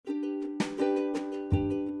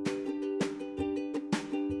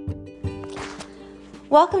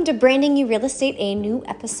Welcome to Branding You Real Estate, a new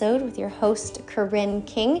episode with your host, Corinne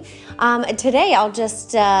King. Today I'll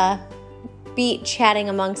just be chatting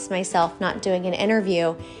amongst myself, not doing an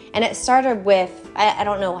interview. And it started with, I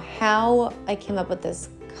don't know how I came up with this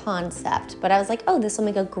concept, but I was like, oh, this will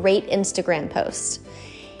make a great Instagram post.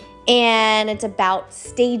 And it's about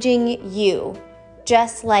staging you,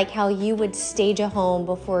 just like how you would stage a home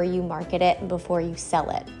before you market it and before you sell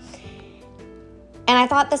it. And I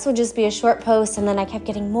thought this would just be a short post, and then I kept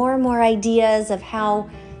getting more and more ideas of how,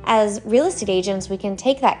 as real estate agents, we can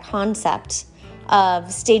take that concept of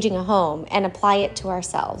staging a home and apply it to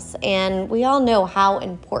ourselves. And we all know how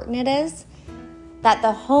important it is that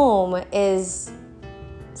the home is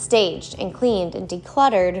staged and cleaned and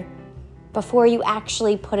decluttered before you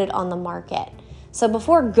actually put it on the market. So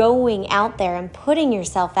before going out there and putting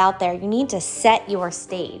yourself out there, you need to set your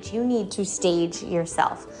stage. You need to stage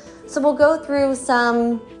yourself. So we'll go through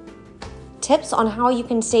some tips on how you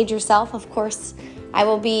can stage yourself. Of course, I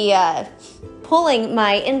will be pulling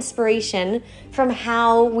my inspiration from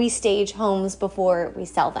how we stage homes before we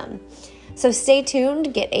sell them. So stay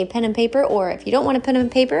tuned, get a pen and paper, or if you don't want a pen and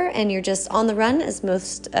paper and you're just on the run, as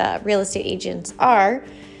most real estate agents are,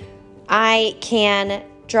 I can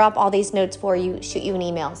drop all these notes for you, shoot you an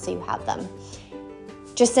email so you have them.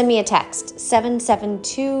 Just send me a text,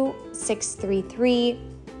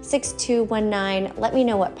 772-633-6219. Let me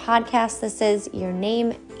know what podcast this is, your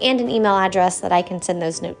name, and an email address that I can send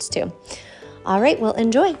those notes to. All right, well,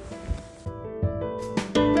 enjoy.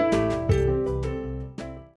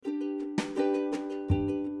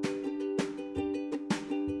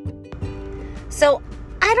 So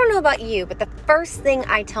I don't know about you, but the first thing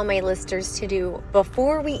I tell my listers to do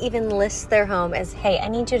before we even list their home is, hey, I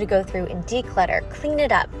need you to go through and declutter, clean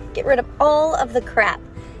it up, get rid of all of the crap,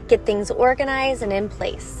 get things organized and in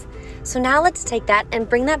place. So now let's take that and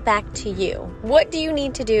bring that back to you. What do you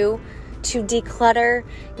need to do to declutter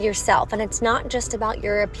yourself? And it's not just about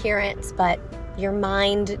your appearance, but your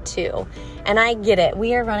mind too. And I get it.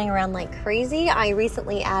 We are running around like crazy. I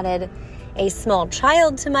recently added a small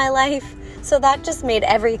child to my life, so that just made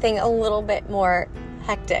everything a little bit more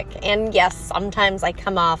hectic. And yes, sometimes I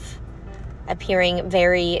come off appearing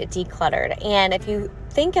very decluttered. And if you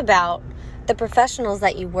think about the professionals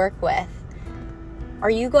that you work with, are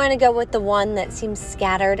you going to go with the one that seems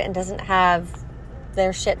scattered and doesn't have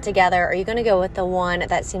their shit together? Or are you going to go with the one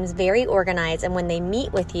that seems very organized, and when they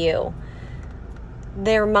meet with you,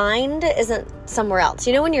 their mind isn't somewhere else?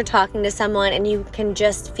 You know, when you're talking to someone and you can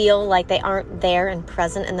just feel like they aren't there and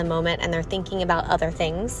present in the moment and they're thinking about other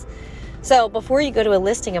things. So before you go to a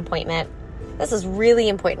listing appointment, this is really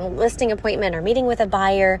important. Listing appointment or meeting with a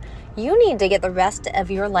buyer, you need to get the rest of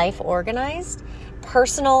your life organized,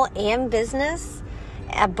 personal and business,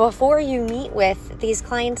 before you meet with these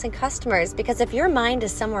clients and customers. Because if your mind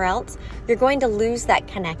is somewhere else, you're going to lose that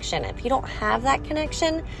connection. If you don't have that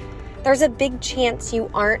connection, there's a big chance you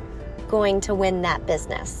aren't going to win that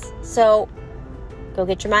business. So go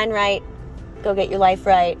get your mind right, go get your life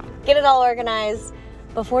right, get it all organized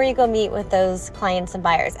before you go meet with those clients and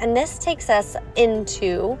buyers. And this takes us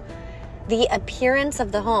into the appearance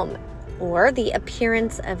of the home, or the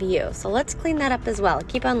appearance of you. So let's clean that up as well.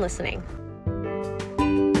 Keep on listening.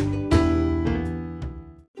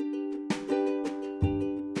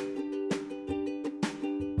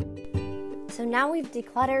 So now we've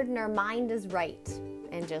decluttered and our mind is right.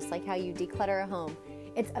 And just like how you declutter a home,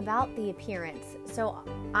 it's about the appearance. So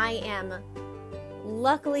I am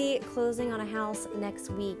luckily closing on a house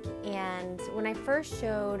next week. And when I first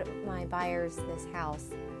showed my buyers this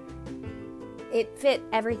house, it fit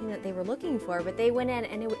everything that they were looking for, but they went in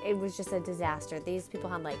and it was just a disaster. These people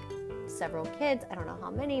had like several kids. I don't know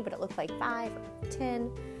how many, but it looked like 5 or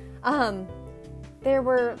 10. There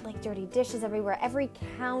were like dirty dishes everywhere. Every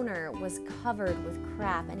counter was covered with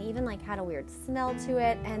crap and even like had a weird smell to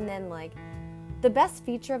it. And then like the best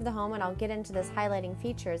feature of the home, and I'll get into this highlighting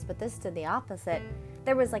features, but this did the opposite.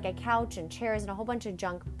 There was like a couch and chairs and a whole bunch of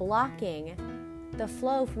junk blocking the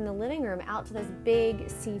flow from the living room out to this big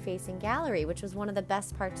sea-facing gallery, which was one of the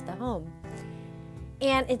best parts of the home.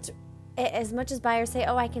 And it's, as much as buyers say,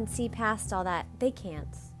 oh, I can see past all that, they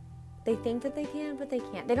can't. They think that they can, but they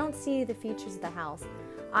can't. They don't see the features of the house.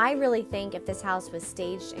 I really think if this house was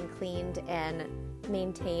staged and cleaned and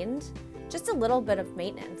maintained, just a little bit of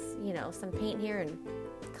maintenance, you know, some paint here and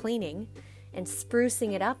cleaning and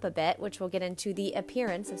sprucing it up a bit, which we'll get into the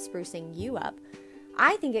appearance of sprucing you up,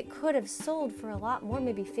 I think it could have sold for a lot more,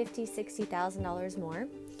 maybe $50,000, $60,000 more.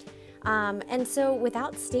 And so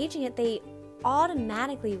without staging it, they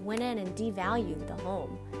automatically went in and devalued the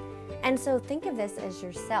home. And so think of this as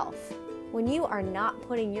yourself. when you are not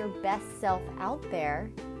putting your best self out there,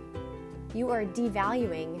 you are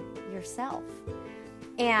devaluing yourself.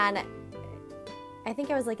 And I think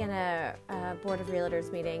I was like in a board of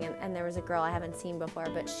realtors meeting, and there was a girl I haven't seen before,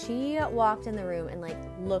 but she walked in the room and like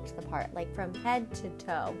looked the part, like from head to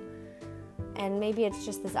toe. And maybe it's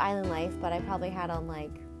just this island life, but I probably had on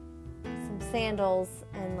like some sandals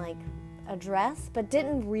and like a dress, but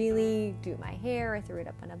didn't really do my hair. I threw it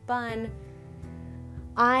up in a bun.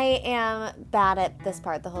 I am bad at this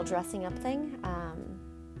part, the whole dressing up thing.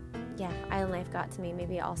 Yeah, island life got to me.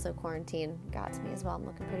 Maybe also quarantine got to me as well. I'm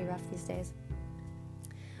looking pretty rough these days.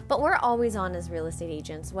 But we're always on as real estate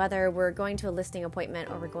agents, whether we're going to a listing appointment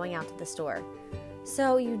or we're going out to the store.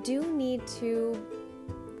 So you do need to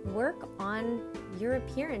work on your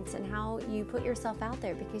appearance and how you put yourself out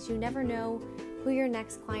there, because you never know who your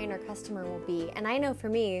next client or customer will be. And I know for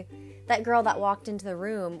me, that girl that walked into the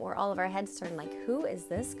room where all of our heads turned like, who is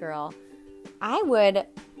this girl? I would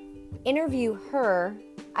interview her.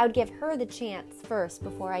 I would give her the chance first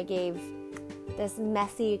before I gave this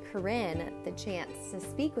messy Corinne the chance to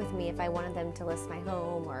speak with me if I wanted them to list my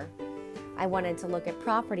home or I wanted to look at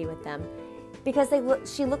property with them. Because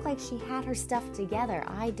she looked like she had her stuff together.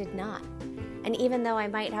 I did not. And even though I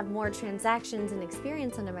might have more transactions and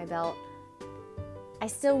experience under my belt, I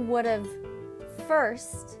still would have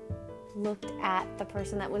first looked at the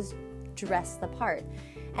person that was dressed the part.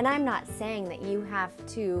 And I'm not saying that you have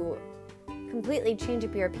to completely change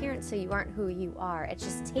up your appearance so you aren't who you are. It's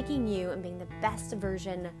just taking you and being the best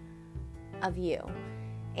version of you.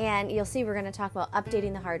 And you'll see we're going to talk about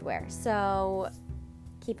updating the hardware. So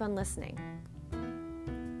keep on listening.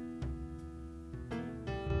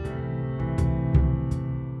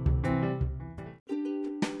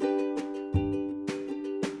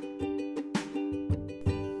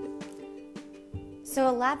 So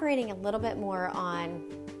elaborating a little bit more on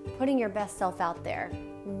putting your best self out there,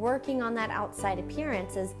 working on that outside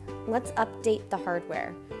appearance is, let's update the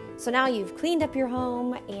hardware. So now you've cleaned up your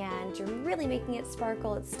home and you're really making it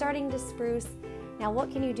sparkle. It's starting to spruce. Now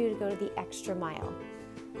what can you do to go to the extra mile?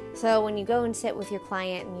 So when you go and sit with your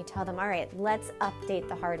client and you tell them, all right, let's update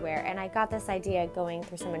the hardware. And I got this idea going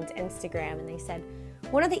through someone's Instagram, and they said,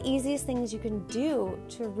 one of the easiest things you can do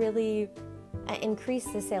to really increase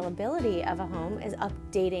the saleability of a home is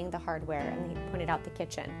updating the hardware. And they pointed out the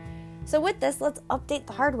kitchen. So with this, let's update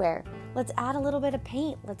the hardware. Let's add a little bit of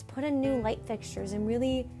paint. Let's put in new light fixtures and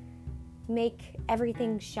really make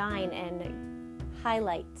everything shine and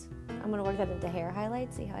highlight. I'm going to work that into hair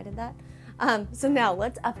highlights. See how I did that? So now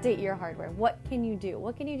let's update your hardware. What can you do?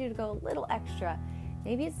 What can you do to go a little extra?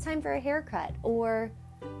 Maybe it's time for a haircut or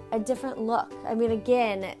a different look. I mean,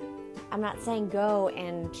 again, I'm not saying go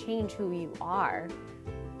and change who you are.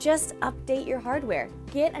 Just update your hardware.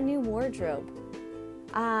 Get a new wardrobe.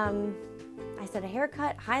 I said a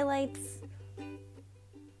haircut, highlights.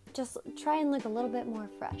 Just try and look a little bit more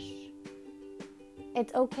fresh.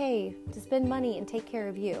 It's okay to spend money and take care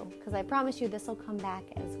of you, because I promise you this will come back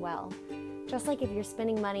as well. Just like if you're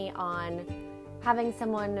spending money on having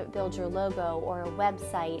someone build your logo or a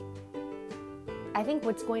website, I think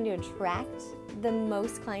what's going to attract the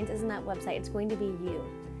most clients isn't that website, it's going to be you.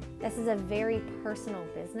 This is a very personal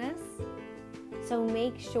business, so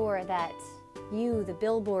make sure that you, the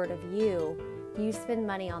billboard of you spend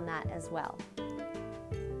money on that as well.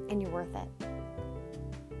 And you're worth it.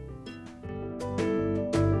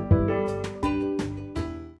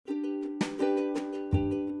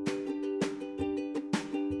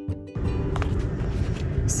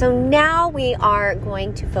 So now we are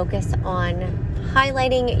going to focus on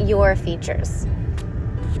highlighting your features.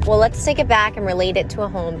 Well, let's take it back and relate it to a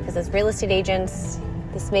home, because as real estate agents,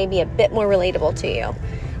 this may be a bit more relatable to you.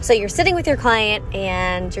 So you're sitting with your client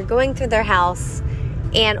and you're going through their house,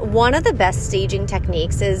 and one of the best staging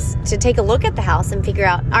techniques is to take a look at the house and figure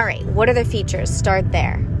out, all right, what are the features? Start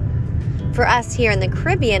there. For us here in the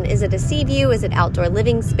Caribbean, is it a sea view? Is it outdoor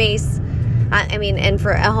living space? And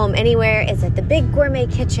for a home anywhere, is it the big gourmet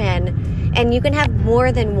kitchen? And you can have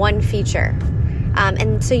more than one feature.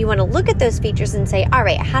 And so you want to look at those features and say, all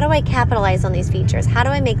right, how do I capitalize on these features? How do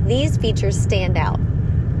I make these features stand out?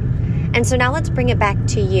 And so now let's bring it back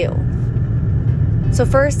to you. So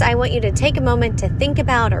first, I want you to take a moment to think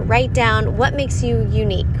about or write down what makes you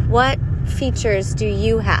unique. What features do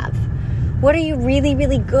you have? What are you really,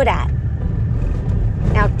 really good at?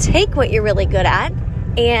 Now take what you're really good at,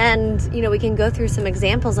 and we can go through some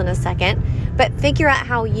examples in a second, but figure out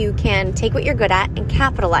how you can take what you're good at and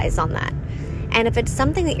capitalize on that. And if it's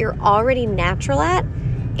something that you're already natural at,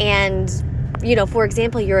 and for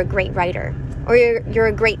example, you're a great writer or you're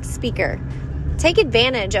a great speaker, take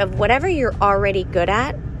advantage of whatever you're already good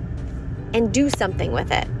at and do something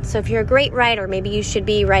with it. So if you're a great writer, maybe you should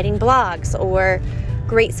be writing blogs or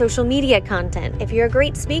great social media content. If you're a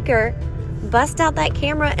great speaker, bust out that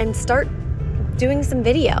camera and start doing some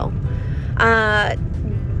video.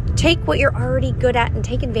 Take what you're already good at and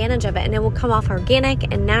take advantage of it, and it will come off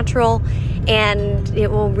organic and natural, and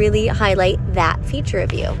it will really highlight that feature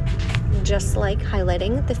of you, just like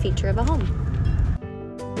highlighting the feature of a home.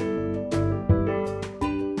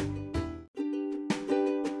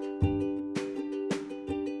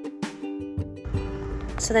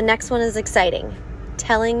 So the next one is exciting.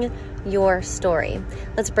 Telling your story.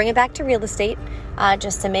 Let's bring it back to real estate,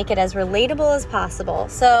 just to make it as relatable as possible.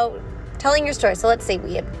 So telling your story. So let's say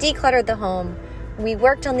we have decluttered the home. We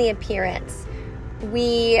worked on the appearance.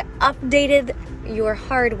 We updated your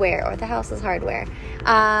hardware or the house's hardware.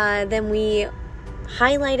 Then we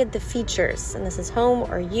highlighted the features, and this is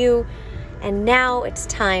home or you. And now it's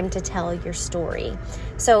time to tell your story.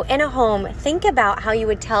 So in a home, think about how you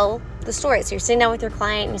would tell the story. So you're sitting down with your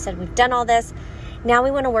client and you said, we've done all this. Now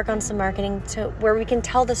we want to work on some marketing to where we can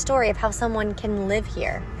tell the story of how someone can live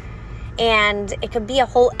here. And it could be a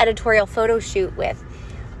whole editorial photo shoot with,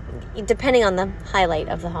 depending on the highlight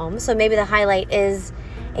of the home. So maybe the highlight is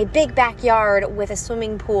a big backyard with a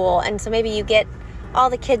swimming pool. And so maybe you get all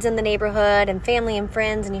the kids in the neighborhood and family and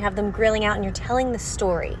friends, and you have them grilling out and you're telling the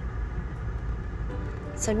story.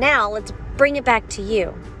 So now let's bring it back to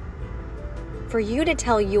you. For you to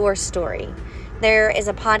tell your story. There is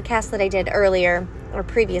a podcast that I did earlier or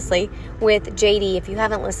previously with JD. If you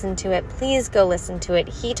haven't listened to it, please go listen to it.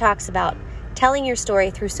 He talks about telling your story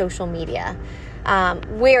through social media.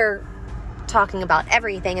 We're talking about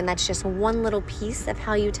everything, and that's just one little piece of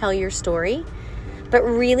how you tell your story. But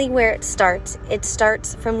really where it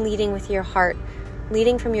starts from leading with your heart,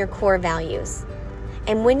 leading from your core values.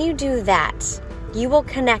 And when you do that, you will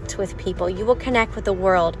connect with people, you will connect with the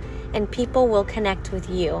world, and people will connect with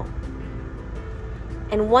you.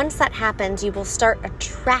 And once that happens, you will start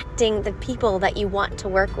attracting the people that you want to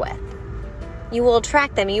work with. You will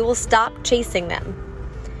attract them. You will stop chasing them.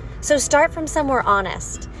 So start from somewhere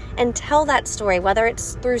honest and tell that story, whether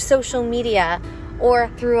it's through social media or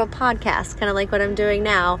through a podcast, kind of like what I'm doing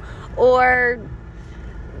now, or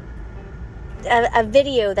a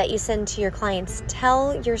video that you send to your clients.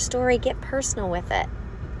 Tell your story. Get personal with it.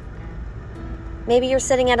 Maybe you're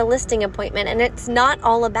sitting at a listing appointment and it's not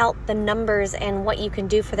all about the numbers and what you can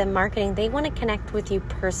do for them marketing. They want to connect with you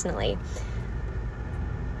personally.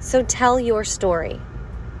 So tell your story.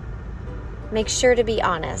 Make sure to be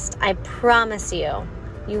honest. I promise you,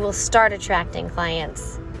 you will start attracting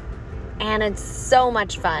clients. And it's so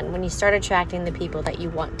much fun when you start attracting the people that you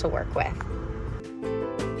want to work with.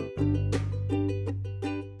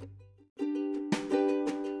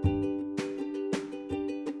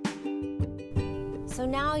 So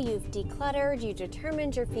now you've decluttered, you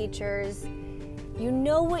determined your features, you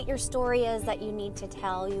know what your story is that you need to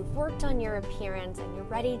tell, you've worked on your appearance, and you're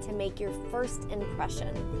ready to make your first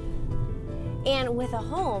impression. And with a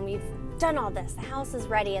home, you've done all this, the house is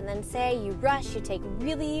ready, and then say you rush, you take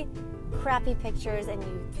really crappy pictures and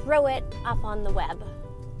you throw it up on the web.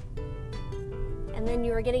 And then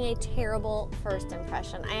you are getting a terrible first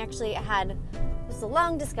impression. I actually had a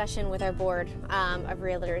long discussion with our board of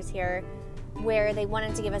realtors here, where they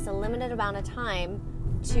wanted to give us a limited amount of time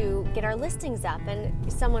to get our listings up.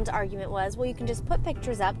 And someone's argument was, well, you can just put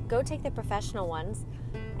pictures up, go take the professional ones,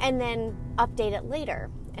 and then update it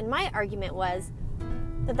later. And my argument was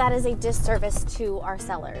that that is a disservice to our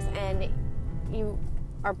sellers. And you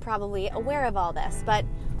are probably aware of all this. But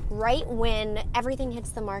right when everything hits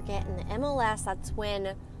the market and the MLS, that's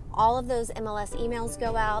when all of those MLS emails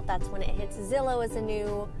go out. That's when it hits Zillow as a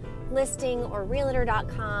new listing or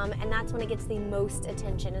realtor.com, and that's when it gets the most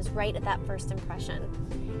attention, is right at that first impression.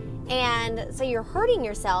 And so you're hurting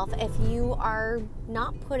yourself if you are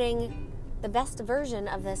not putting the best version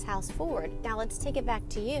of this house forward. Now let's take it back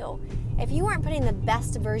to you. If you aren't putting the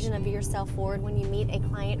best version of yourself forward when you meet a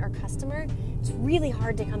client or customer, it's really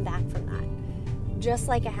hard to come back from that. Just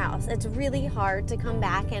like a house, it's really hard to come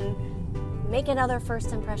back and make another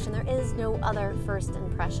first impression. There is no other first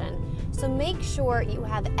impression. So make sure you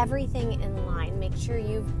have everything in line. Make sure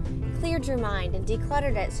you've cleared your mind and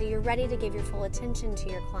decluttered it so you're ready to give your full attention to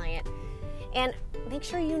your client. And make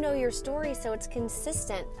sure you know your story so it's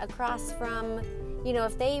consistent across from,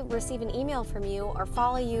 if they receive an email from you or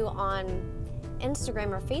follow you on Instagram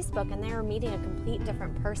or Facebook and they're meeting a complete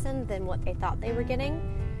different person than what they thought they were getting,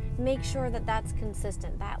 make sure that that's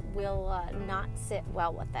consistent. That will not sit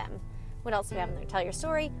well with them. What else do we have in there? Tell your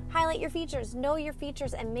story, highlight your features, know your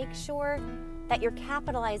features, and make sure that you're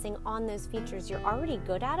capitalizing on those features. You're already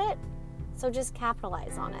good at it, so just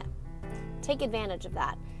capitalize on it. take advantage of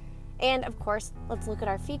that. And of course, let's look at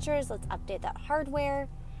our features, let's update that hardware,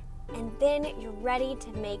 and then you're ready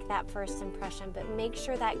to make that first impression, but make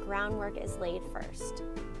sure that groundwork is laid first.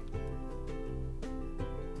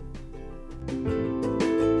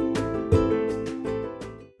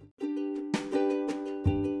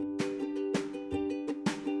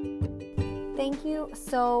 Thank you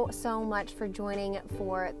so much for joining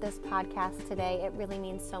for this podcast today. It really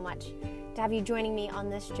means so much to have you joining me on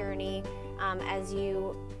this journey as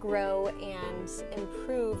you grow and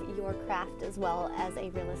improve your craft as well as a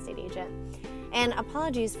real estate agent. And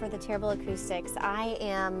apologies for the terrible acoustics. I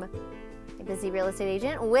am a busy real estate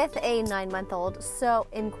agent with a 9-month-old, so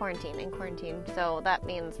in quarantine. So that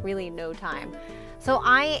means really no time. So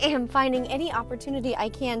I am finding any opportunity I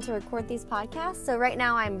can to record these podcasts. So right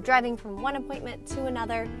now I'm driving from one appointment to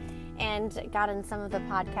another and got in some of the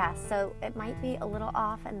podcasts. So it might be a little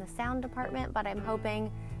off in the sound department, but I'm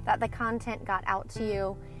hoping that the content got out to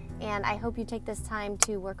you. And I hope you take this time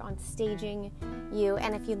to work on staging you.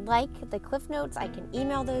 And if you'd like the Cliff Notes, I can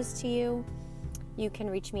email those to you. You can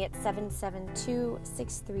reach me at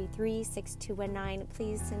 772-633-6219.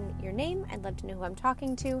 Please send your name. I'd love to know who I'm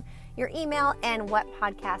talking to, your email, and what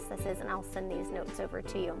podcast this is, and I'll send these notes over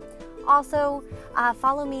to you. Also,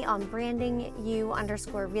 follow me on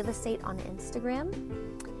brandingyou_real estate on Instagram.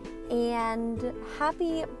 And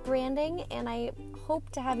happy branding, and I hope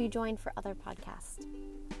to have you join for other podcasts.